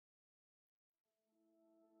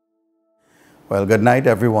Well, good night,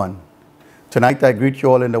 everyone. Tonight, I greet you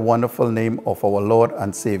all in the wonderful name of our Lord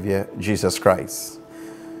and Savior, Jesus Christ.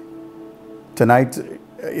 Tonight,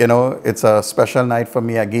 it's a special night for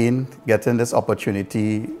me again, getting this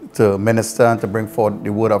opportunity to minister and to bring forth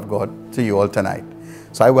the Word of God to you all tonight.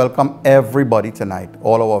 So I welcome everybody tonight,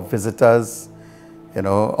 all our visitors,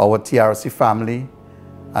 our TRC family,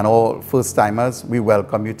 and all first-timers. We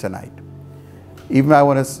welcome you tonight. Even I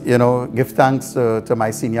want to, give thanks to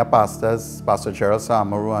my senior pastors, Pastor Gerald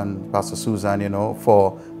Samaru and Pastor Susan,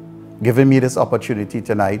 for giving me this opportunity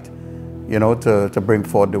tonight, to bring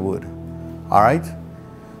forth the Word. All right?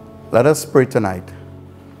 Let us pray tonight.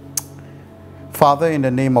 Father, in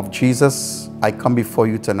the name of Jesus, I come before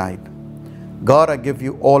you tonight. God, I give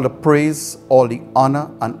you all the praise, all the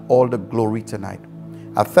honor, and all the glory tonight.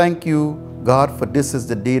 I thank you, God, for this is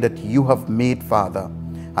the day that you have made, Father.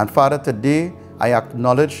 And Father, today, I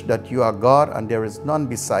acknowledge that you are God and there is none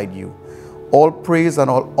beside you. All praise and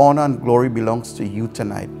all honor and glory belongs to you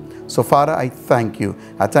tonight. So, Father, I thank you.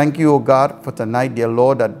 I thank you, O God, for tonight, dear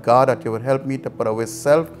Lord, that you would help me to put away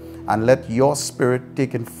self and let your Spirit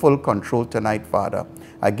take in full control tonight, Father.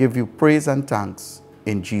 I give you praise and thanks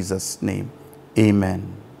in Jesus' name.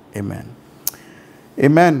 Amen. Amen.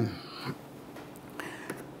 Amen.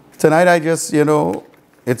 Tonight, I just,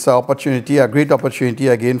 it's an opportunity, a great opportunity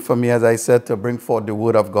again for me, as I said, to bring forth the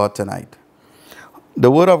Word of God tonight.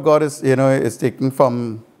 The Word of God is taken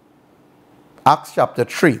from Acts chapter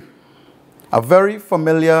 3. A very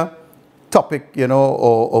familiar topic,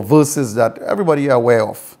 or verses that everybody is aware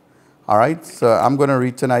of. All right, so I'm going to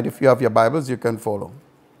read tonight. If you have your Bibles, you can follow.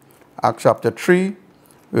 Acts chapter 3,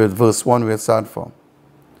 with verse 1, we'll start from.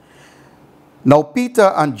 Now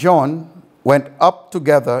Peter and John went up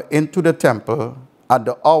together into the temple at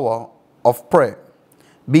the hour of prayer,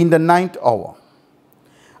 being the 9th hour.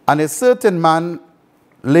 And a certain man,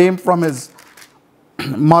 lame from his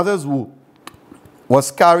mother's womb, was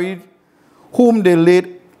carried, whom they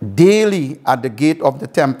laid daily at the gate of the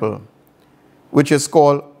temple, which is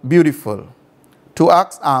called Beautiful, to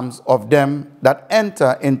ask alms of them that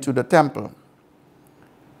enter into the temple.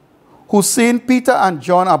 Who, seeing Peter and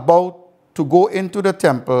John about to go into the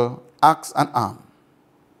temple, asked an alms.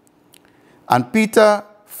 And Peter,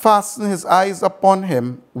 fastening his eyes upon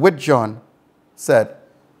him with John, said,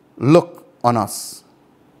 Look on us.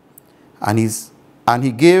 And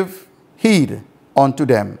he gave heed unto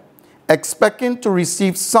them, expecting to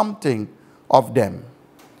receive something of them.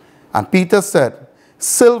 And Peter said,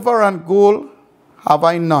 Silver and gold have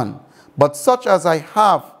I none, but such as I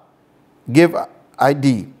have give I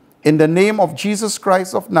thee. In the name of Jesus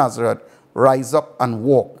Christ of Nazareth, rise up and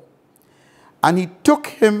walk. And he took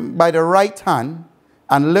him by the right hand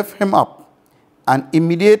and lifted him up, and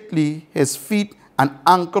immediately his feet and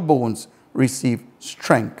ankle bones received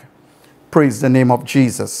strength. Praise the name of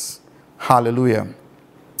Jesus. Hallelujah.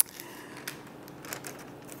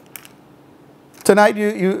 Tonight,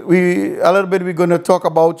 we're going to talk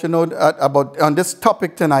about, about on this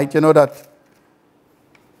topic tonight,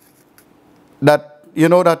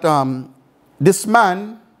 this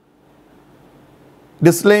man,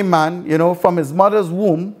 this lame man, from his mother's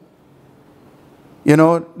womb,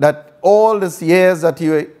 that all these years that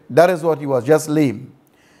is what he was, just lame,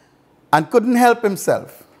 and couldn't help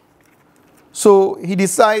himself. So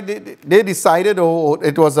they decided, or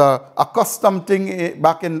it was a custom thing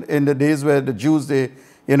back in the days where the Jews, as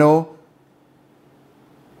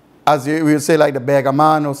we would say, like the beggar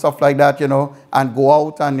man or stuff like that, and go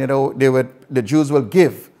out and, the Jews will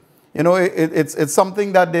give. It's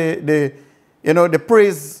something that they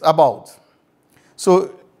praise about.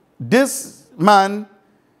 So this man,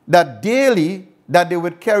 that daily that they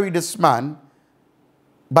would carry this man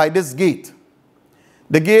by this gate.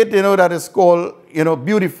 The gate, that is called,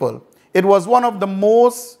 Beautiful. It was one of the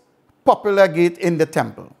most popular gates in the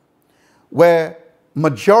temple, where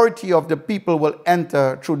majority of the people will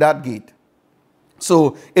enter through that gate.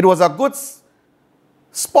 So it was a good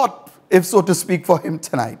spot, if so to speak, for him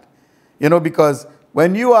tonight. Because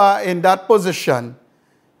when you are in that position,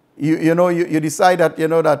 you decide that,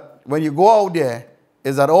 that when you go out there,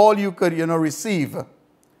 is that all you could, receive,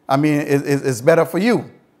 is better for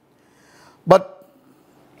you. But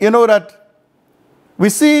that we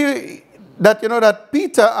see that, that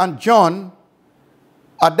Peter and John,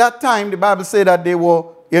 at that time, the Bible said that they were,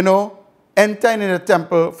 entering in the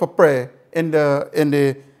temple for prayer in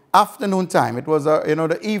the afternoon time. It was,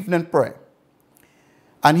 the evening prayer.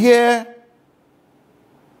 And here,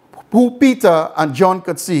 who Peter and John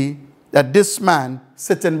could see that this man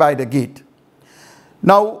sitting by the gate.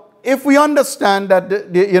 Now, if we understand that,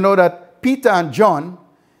 that Peter and John,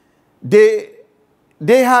 they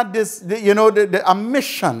they had this, a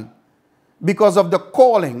mission because of the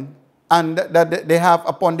calling and that they have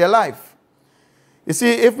upon their life. You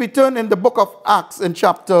see, if we turn in the book of Acts in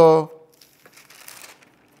chapter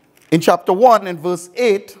 1 and verse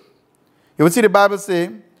 8, you will see the Bible say,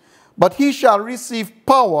 but he shall receive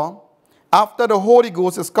power after the Holy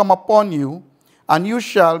Ghost is come upon you, and you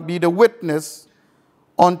shall be the witness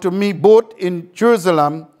unto me both in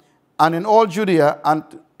Jerusalem and in all Judea and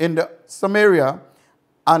in the Samaria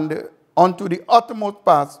and unto the uttermost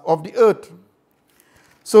parts of the earth.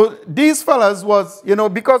 So these fellas was,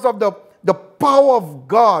 because of the power of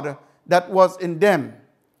God that was in them,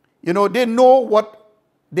 they know what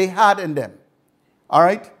they had in them. All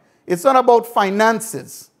right? It's not about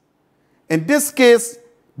finances. In this case,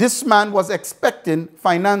 this man was expecting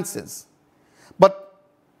finances. But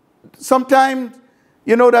sometimes,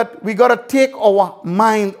 that we got to take our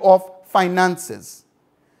mind off finances.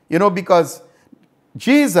 Because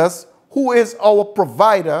Jesus, who is our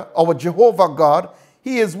provider, our Jehovah God,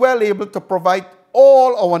 he is well able to provide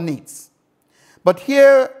all our needs. But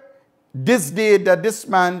here, this day, that this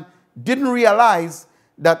man didn't realize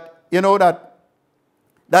that,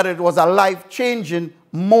 that it was a life-changing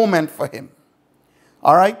moment for him.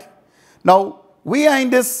 All right? Now, we are in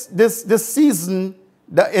this season,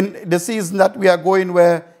 in the season that we are going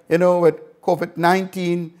where, with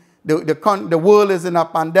COVID-19, the world is in a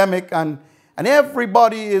pandemic, and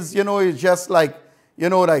everybody is, is just like,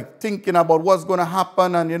 like thinking about what's going to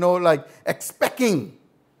happen and, like expecting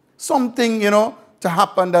something, to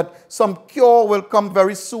happen, that some cure will come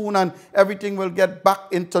very soon and everything will get back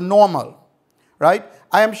into normal, right?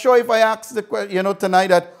 I am sure if I ask the question, tonight,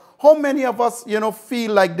 that how many of us,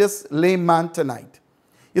 feel like this layman tonight?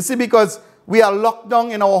 You see, because we are locked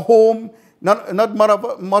down in our home. Not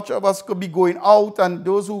much of us could be going out, and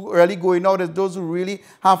those who are really going out is those who really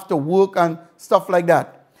have to work and stuff like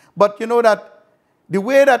that. But that the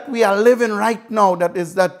way that we are living right now, that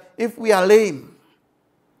is that if we are lame,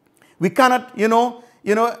 we cannot,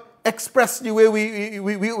 express the way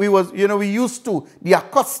we used to, the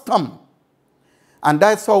accustomed. And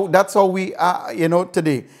that's how we are,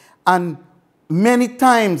 today. And many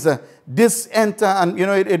times this enter and,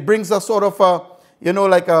 it brings us sort of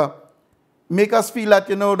make us feel that,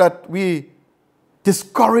 that we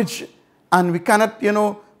discourage and we cannot,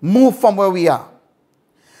 move from where we are.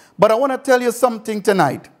 But I want to tell you something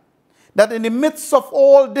tonight, that in the midst of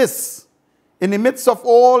all this,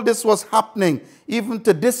 was happening, even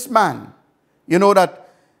to this man, that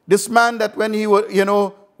this man that when he was,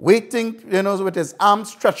 waiting, with his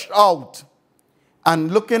arms stretched out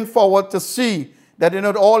and looking forward to see that,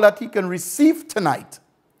 all that he can receive tonight,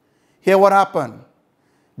 hear what happened.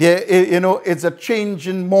 There, it's a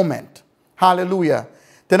changing moment. Hallelujah.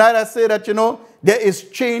 Tonight I say that, there is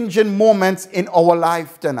changing moments in our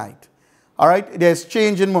life tonight. All right? There's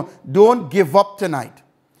changing moments. Don't give up tonight.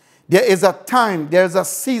 There is a time, there's a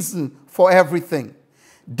season for everything.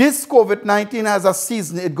 This COVID-19 has a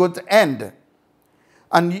season, it's going to end.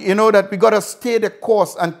 And that we got to stay the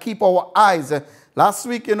course and keep our eyes. Last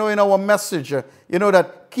week, in our message,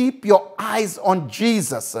 that keep your eyes on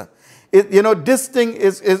Jesus. This thing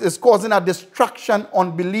is causing a distraction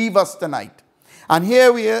on believers tonight. And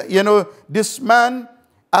here we are, this man,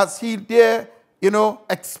 as he there,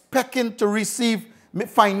 expecting to receive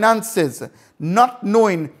finances, not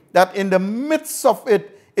knowing that in the midst of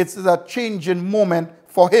it, it's a changing moment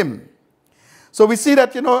for him. So we see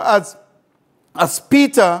that, as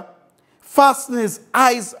Peter fastened his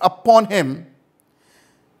eyes upon him,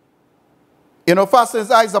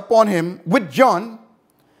 with John,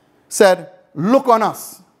 said, look on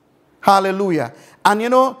us. Hallelujah. And,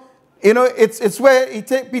 it's where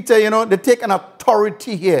Peter, they take an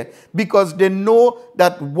authority here because they know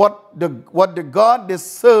that what the God they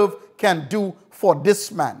serve can do for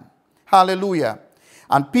this man. Hallelujah.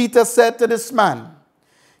 And Peter said to this man,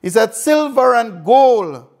 he said, silver and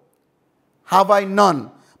gold have I none,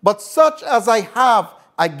 but such as I have,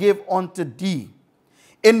 I give unto thee.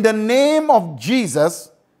 In the name of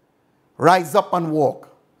Jesus, rise up and walk.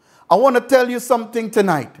 I want to tell you something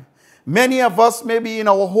tonight. Many of us may be in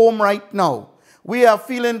our home right now. We are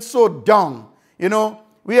feeling so down.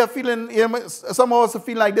 We are feeling, some of us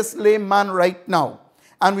feel like this lame man right now.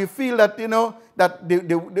 And we feel that,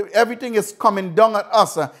 that everything is coming down at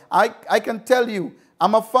us. I can tell you,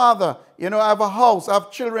 I'm a father. I have a house. I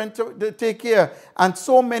have children to take care. And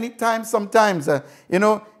so many times, sometimes,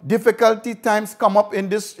 difficulty times come up in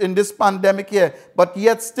this pandemic here. But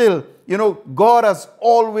yet still, God has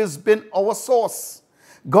always been our source.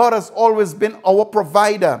 God has always been our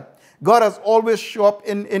provider. God has always shown up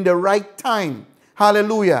in the right time.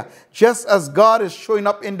 Hallelujah. Just as God is showing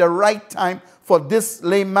up in the right time for this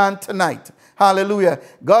layman tonight. Hallelujah.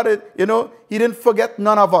 God, he didn't forget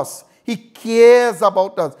none of us. He cares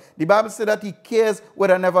about us. The Bible said that he cares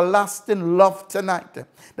with an everlasting love tonight.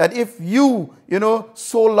 That if you,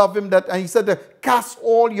 so love him that, and he said to cast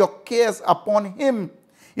all your cares upon him.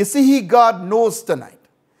 You see, God knows tonight.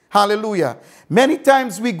 Hallelujah. Many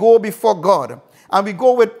times we go before God and we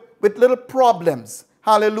go with little problems.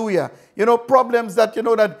 Hallelujah. Problems that,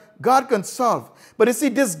 that God can solve. But you see,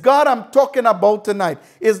 this God I'm talking about tonight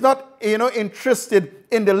is not, interested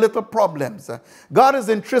in the little problems. God is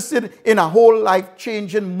interested in a whole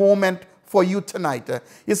life-changing moment for you tonight.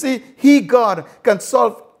 You see, God can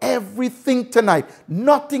solve everything tonight.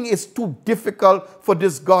 Nothing is too difficult for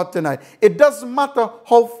this God tonight. It doesn't matter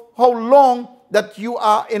how long that you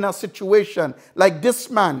are in a situation like this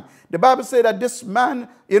man. The Bible says that this man,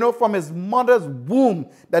 from his mother's womb,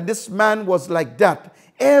 that this man was like that.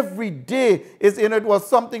 Every day, it was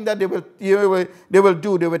something that they will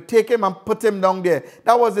do. They would take him and put him down there.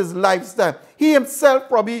 That was his lifestyle. He himself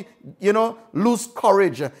probably, lose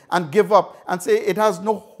courage and give up and say, it has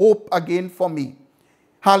no hope again for me.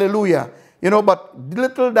 Hallelujah. But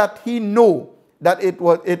little that he know that it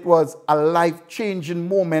was a life-changing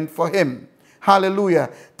moment for him. Hallelujah.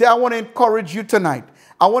 I want to encourage you tonight.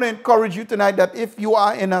 I want to encourage you tonight that if you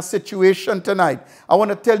are in a situation tonight, I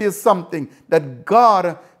want to tell you something, that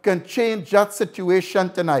God can change that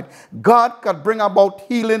situation tonight. God can bring about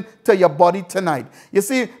healing to your body tonight. You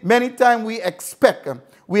see, many times we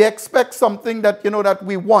expect something that, that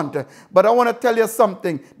we want. But I want to tell you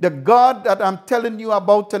something. The God that I'm telling you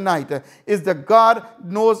about tonight is the God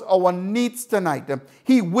knows our needs tonight.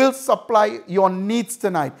 He will supply your needs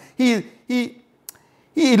tonight.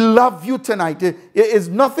 He loves you tonight. It is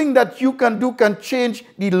nothing that you can do can change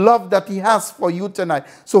the love that he has for you tonight.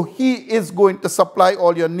 So he is going to supply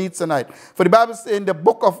all your needs tonight. For the Bible says in the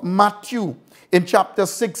book of Matthew, in chapter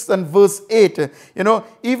 6 and verse 8,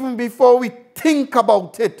 even before we think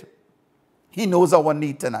about it, he knows our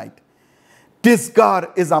need tonight. This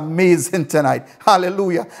God is amazing tonight.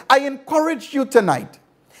 Hallelujah. I encourage you tonight.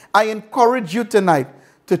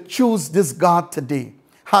 To choose this God today.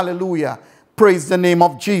 Hallelujah. Praise the name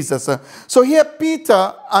of Jesus. So here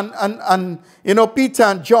Peter and Peter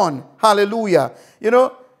and John, hallelujah.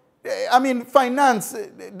 Finance,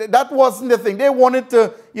 that wasn't the thing. They wanted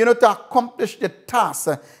to, to accomplish the task,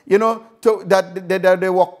 that they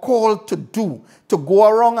were called to do, to go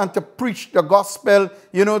around and to preach the gospel,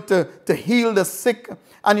 to heal the sick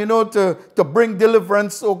and, to bring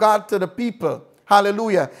deliverance, oh God, to the people.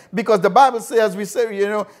 Hallelujah. Because the Bible says, as we say,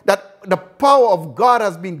 that the power of God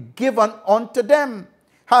has been given unto them.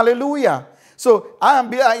 Hallelujah. So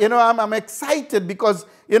I'm excited because,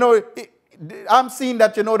 I'm seeing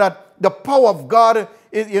that, that the power of God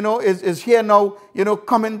is here now,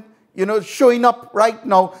 coming, showing up right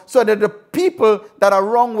now so that the people that are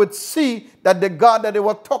wrong would see that the God that they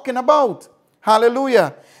were talking about.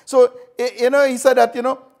 Hallelujah. So, he said that,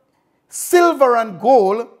 silver and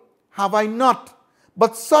gold have I not,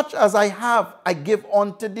 but such as I have, I give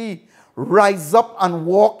unto thee. Rise up and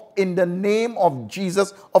walk in the name of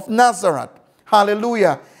Jesus of Nazareth.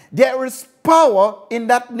 Hallelujah. There is power in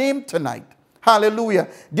that name tonight. Hallelujah.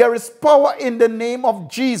 There is power in the name of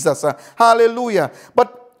Jesus. Hallelujah.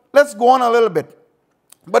 But let's go on a little bit.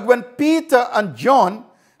 But when Peter and John,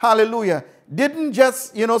 hallelujah, didn't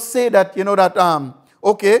just, say that,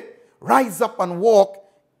 okay, rise up and walk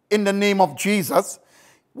in the name of Jesus.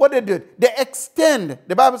 What they did, they extend,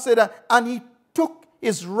 the Bible said that, and he took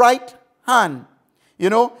his right hand,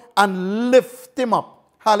 and lift him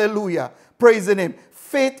up. Hallelujah. Praise the name.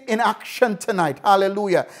 Faith in action tonight.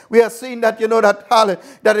 Hallelujah. We are seeing that,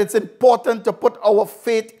 that it's important to put our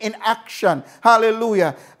faith in action.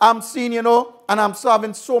 Hallelujah. I'm seeing, and I'm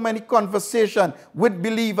having so many conversations with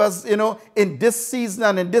believers, in this season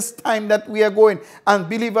and in this time that we are going. And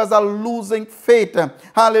believers are losing faith.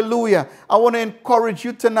 Hallelujah. I want to encourage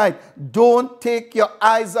you tonight. Don't take your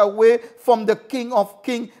eyes away from the King of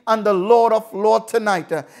Kings and the Lord of Lords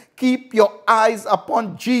tonight. Keep your eyes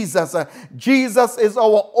upon Jesus. Jesus is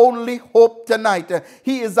our only hope tonight.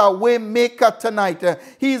 He is our way maker tonight.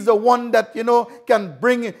 He is the one that, can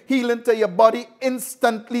bring healing to your body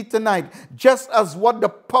instantly tonight. Just as what the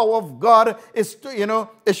power of God is,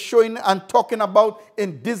 is showing and talking about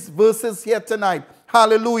in these verses here tonight.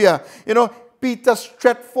 Hallelujah. Peter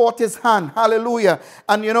stretched forth his hand. Hallelujah.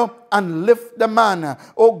 And, and lift the man.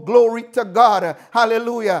 Oh, glory to God.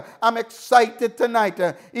 Hallelujah. I'm excited tonight.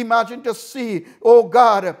 Imagine to see, oh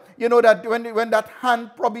God, that when that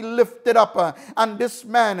hand probably lifted up and this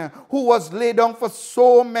man who was laid down for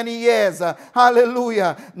so many years,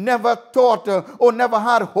 hallelujah, never thought or never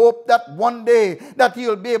had hope that one day that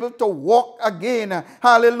he'll be able to walk again.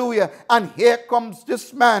 Hallelujah. And here comes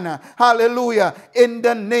this man, hallelujah, in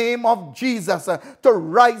the name of Jesus, to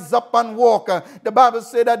rise up and walk. The Bible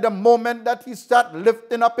said that the moment that he started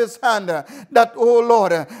lifting up his hand, that, oh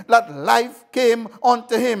Lord, that life came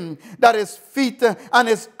unto him, that his feet and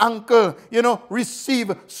his ankle,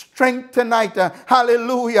 receive strength tonight.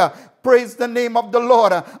 Hallelujah. Praise the name of the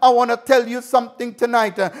Lord. I want to tell you something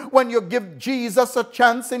tonight. When you give Jesus a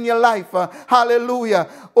chance in your life, hallelujah,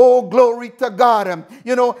 oh glory to God,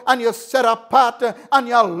 and you set apart and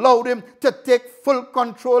you allowed him to take full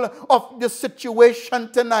control of the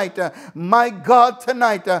situation tonight. My God,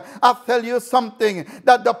 tonight, I tell you something,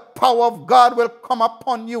 that the power of God will come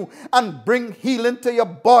upon you and bring healing to your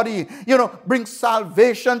body, bring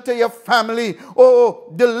salvation to your family,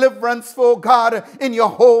 oh, deliverance for God in your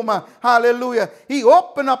home. Hallelujah. He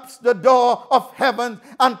opened up the door of heaven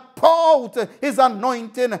and poured out his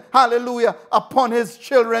anointing, hallelujah, upon his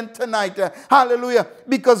children tonight. Hallelujah.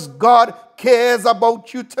 Because God cares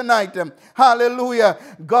about you tonight. Hallelujah.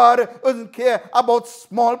 God doesn't care about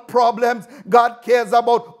small problems. God cares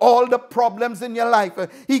about all the problems in your life.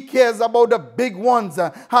 He cares about the big ones.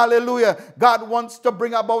 Hallelujah. God wants to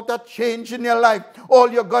bring about a change in your life.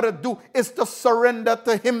 All you got to do is to surrender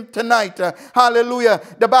to him tonight. Hallelujah.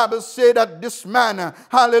 The Bible says that this man,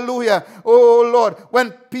 hallelujah, oh Lord,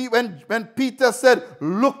 when Peter said,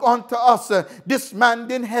 look unto us, this man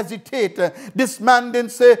didn't hesitate. This man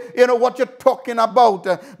didn't say, what you're talking about,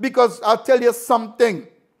 because I'll tell you something.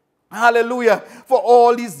 Hallelujah. For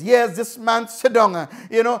all these years, this man sit down,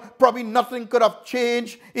 probably nothing could have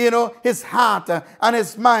changed, his heart and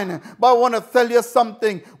his mind. But I want to tell you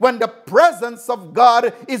something. When the presence of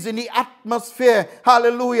God is in the atmosphere,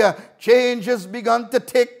 hallelujah, changes begun to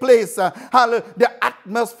take place. The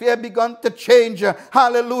atmosphere begun to change.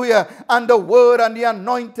 Hallelujah. And the word and the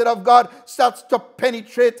anointing of God starts to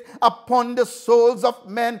penetrate upon the souls of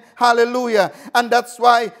men. Hallelujah. And that's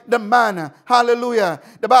why the man, hallelujah,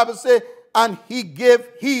 the Bible says, and he gave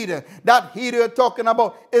heed. That heed you're talking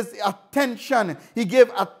about is attention. He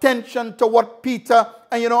gave attention to what Peter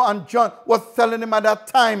and John was telling him at that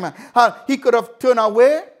time. He could have turned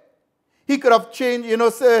away. He could have changed,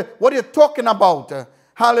 say, what are you talking about?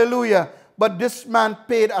 Hallelujah. But this man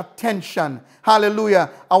paid attention.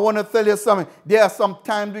 Hallelujah. I want to tell you something. There are some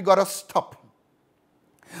times we got to stop.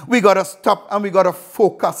 We got to stop and we got to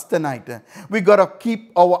focus tonight. We got to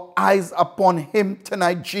keep our eyes upon him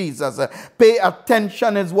tonight, Jesus. Pay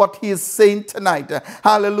attention is what he is saying tonight.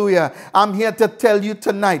 Hallelujah. I'm here to tell you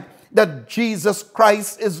tonight that Jesus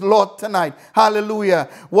Christ is Lord tonight. Hallelujah.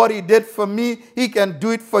 What he did for me, he can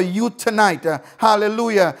do it for you tonight.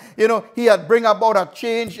 Hallelujah. He had bring about a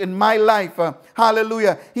change in my life.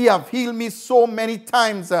 Hallelujah. He have healed me so many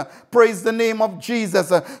times. Praise the name of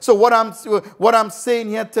Jesus. So what I'm saying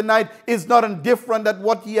here tonight is not indifferent at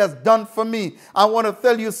what he has done for me. I want to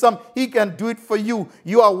tell you something. He can do it for you.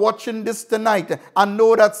 You are watching this tonight. I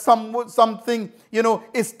know that something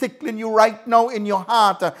is tickling you right now in your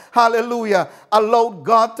heart. Hallelujah. Allow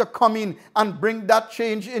God to come in and bring that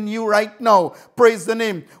change in you right now. Praise the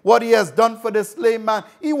name. What he has done for this slave man,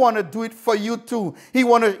 he want to do it for you too. He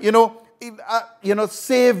want to,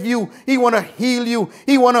 save you. He want to heal you.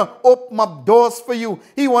 He want to open up doors for you.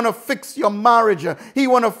 He want to fix your marriage. He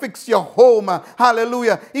want to fix your home.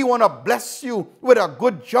 Hallelujah. He want to bless you with a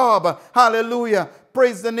good job. Hallelujah.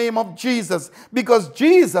 Praise the name of Jesus. Because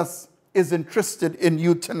Jesus is interested in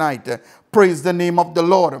you tonight. Praise the name of the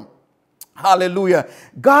Lord. Hallelujah.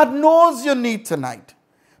 God knows your need tonight.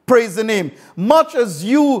 Praise the name. Much as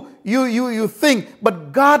you think,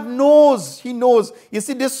 but God knows. He knows. You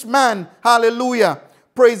see, this man, hallelujah,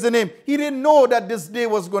 praise the name, he didn't know that this day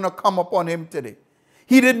was going to come upon him today.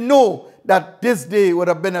 He didn't know that this day would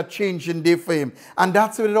have been a changing day for him. And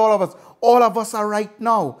that's with all of us. All of us are right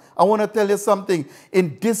now. I want to tell you something.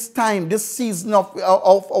 In this time, this season of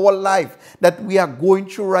our life that we are going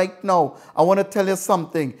through right now, I want to tell you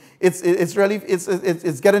something. It's making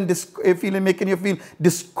you feel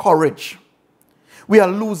discouraged.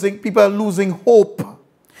 People are losing hope.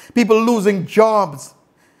 People losing jobs.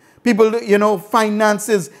 People,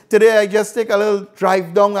 finances. Today I just take a little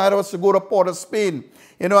drive down. I was to go to Port of Spain.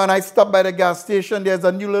 And I stopped by the gas station. There's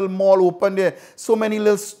a new little mall open there. So many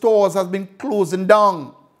little stores has been closing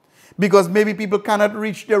down because maybe people cannot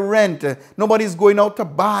reach their rent. Nobody's going out to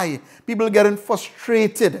buy. People getting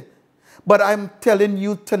frustrated. But I'm telling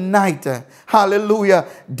you tonight, hallelujah,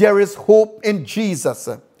 there is hope in Jesus.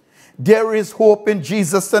 There is hope in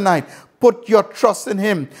Jesus tonight. Put your trust in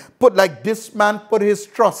him. Put like this man put his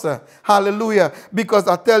trust. Hallelujah. Because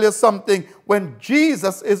I tell you something, when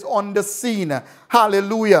Jesus is on the scene,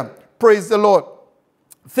 hallelujah, praise the Lord,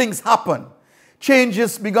 things happen.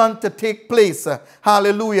 Changes began to take place.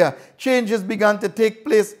 Hallelujah. Changes began to take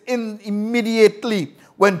place immediately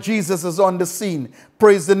when Jesus is on the scene.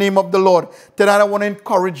 Praise the name of the Lord. Tonight I want to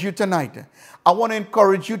encourage you tonight. I want to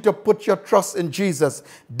encourage you to put your trust in Jesus.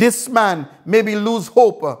 This man maybe lose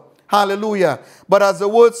hope. Hallelujah. But as the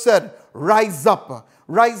word said, rise up.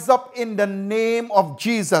 Rise up in the name of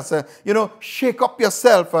Jesus. Shake up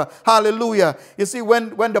yourself. Hallelujah. You see, when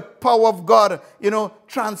the power of God,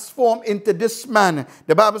 transform into this man,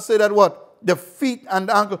 the Bible said that what? The feet and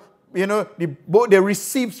the ankle, they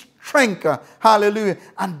receive strength. Hallelujah.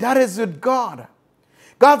 And that is with God.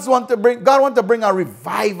 God want to bring a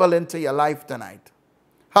revival into your life tonight.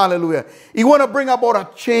 Hallelujah. He want to bring about a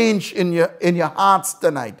change in your hearts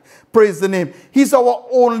tonight. Praise the name. He's our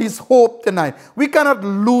only hope tonight. We cannot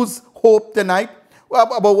lose hope tonight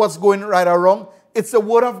about what's going right or wrong. It's the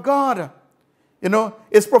word of God.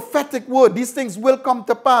 It's prophetic word. These things will come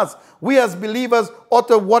to pass. We as believers ought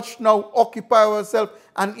to watch now, occupy ourselves,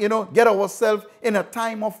 and get ourselves in a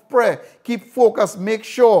time of prayer. Keep focused. Make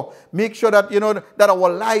sure that that our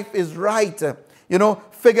life is right.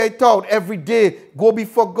 Figure it out every day. Go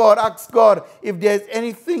before God. Ask God if there's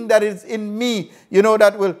anything that is in me,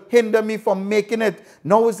 that will hinder me from making it.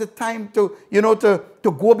 Now is the time to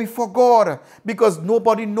go before God, because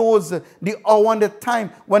nobody knows the hour and the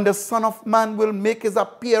time when the Son of Man will make his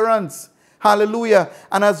appearance. Hallelujah.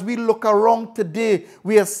 And as we look around today,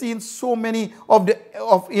 we are seeing so many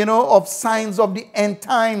of signs of the end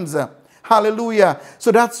times. Hallelujah.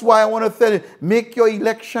 So that's why I want to tell you, make your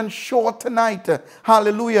election sure tonight.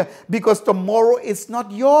 Hallelujah. Because tomorrow is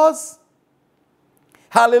not yours.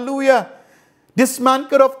 Hallelujah. This man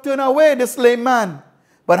could have turned away, this lame man.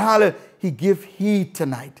 But hallelujah, he gave heed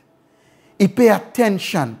tonight. He paid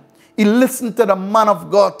attention. He listened to the man of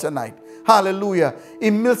God tonight. Hallelujah.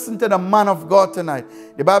 He listened to the man of God tonight.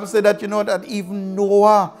 The Bible said that, that even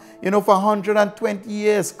Noah, for 120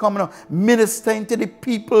 years coming up, ministering to the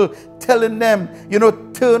people, telling them,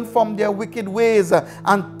 turn from their wicked ways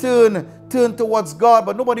and turn towards God.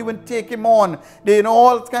 But nobody would take him on. They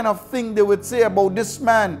all kind of thing they would say about this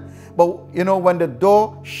man. But, when the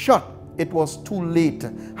door shut, it was too late.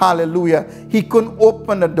 Hallelujah. He couldn't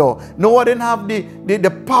open the door. Noah didn't have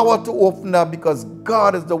the power to open that, because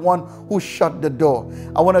God is the one who shut the door.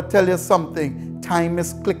 I want to tell you something. Time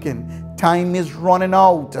is clicking. Time is running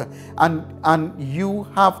out. And you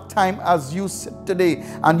have time as you sit today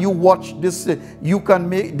and you watch this. You can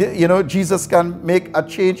make, Jesus can make a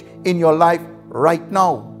change in your life right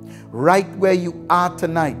now. Right where you are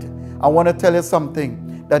tonight. I want to tell you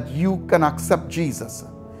something, that you can accept Jesus.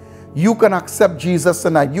 You can accept Jesus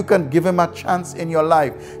tonight. You can give him a chance in your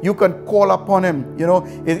life. You can call upon him. You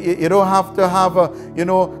don't have to have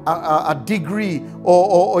a degree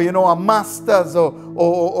or a master's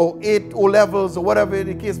or 8 O-levels or whatever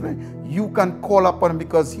the case may be. You can call upon him,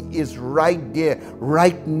 because he is right there,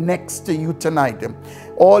 right next to you tonight.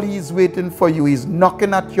 All he's waiting for you. He's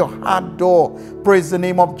knocking at your heart door. Praise the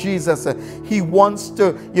name of Jesus. He wants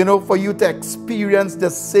to, for you to experience the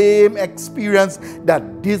same experience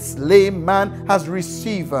that this lame man has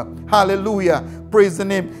received. Hallelujah. Praise the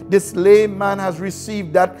name. This lame man has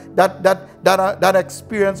received that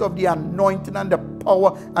experience of the anointing and the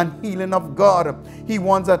power and healing of God. He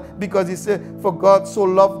wants that, because he said, for God so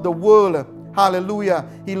loved the world. Hallelujah.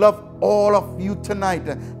 He loved all of you tonight.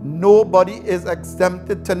 Nobody is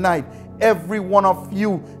exempted tonight. Every one of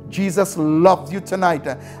you, Jesus loves you tonight.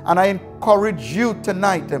 And I encourage you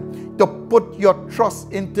tonight to put your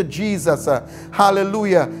trust into Jesus.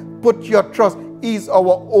 Hallelujah. Put your trust. He's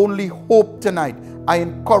our only hope tonight. I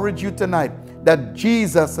encourage you tonight that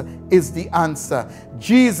Jesus is the answer.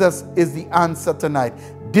 Jesus is the answer tonight.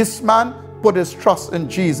 This man put his trust in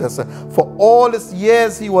Jesus. For all his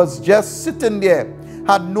years, he was just sitting there,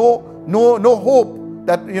 had no hope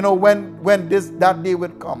that when that day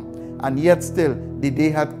would come. And yet still the day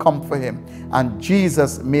had come for him, and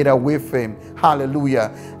Jesus made a way for him.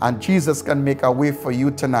 Hallelujah. And Jesus can make a way for you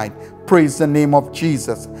tonight. Praise the name of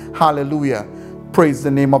Jesus. Hallelujah. Praise the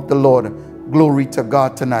name of the Lord. Glory to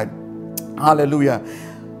God tonight. Hallelujah.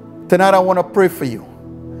 Tonight I want to pray for you.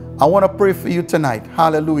 I want to pray for you tonight.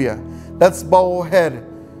 Hallelujah. Let's bow our head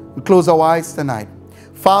and close our eyes tonight.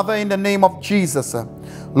 Father, in the name of Jesus,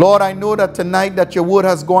 Lord, I know that tonight that your word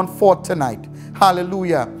has gone forth tonight.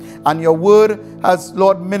 Hallelujah. And your word has,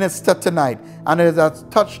 Lord, ministered tonight. And it has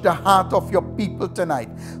touched the heart of your people tonight.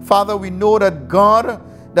 Father, we know that, God,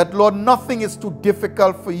 that, Lord, nothing is too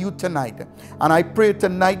difficult for you tonight. And I pray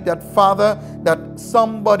tonight that, Father, that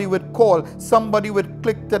somebody would call, somebody would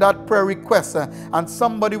click to that prayer request, and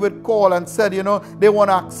somebody would call and said, you know, they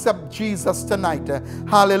want to accept Jesus tonight.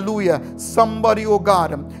 Hallelujah. Somebody, oh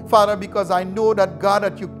God, Father, because I know that, God,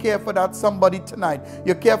 that you care for that somebody tonight.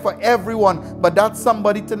 You care for everyone, but that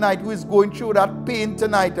somebody tonight who is going through that pain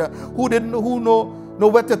tonight, who know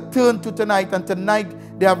where to turn to tonight, and tonight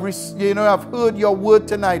they have, have heard your word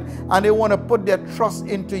tonight, and they want to put their trust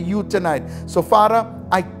into you tonight. So, Father,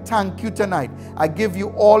 I thank you tonight. I give you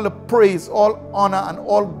all the praise, all honor, and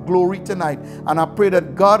all glory tonight. And I pray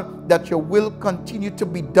that, God, that your will continue to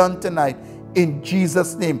be done tonight in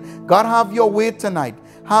Jesus' name. God, have your way tonight.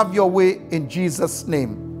 Have your way in Jesus'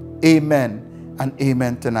 name. Amen and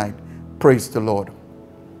amen tonight. Praise the Lord.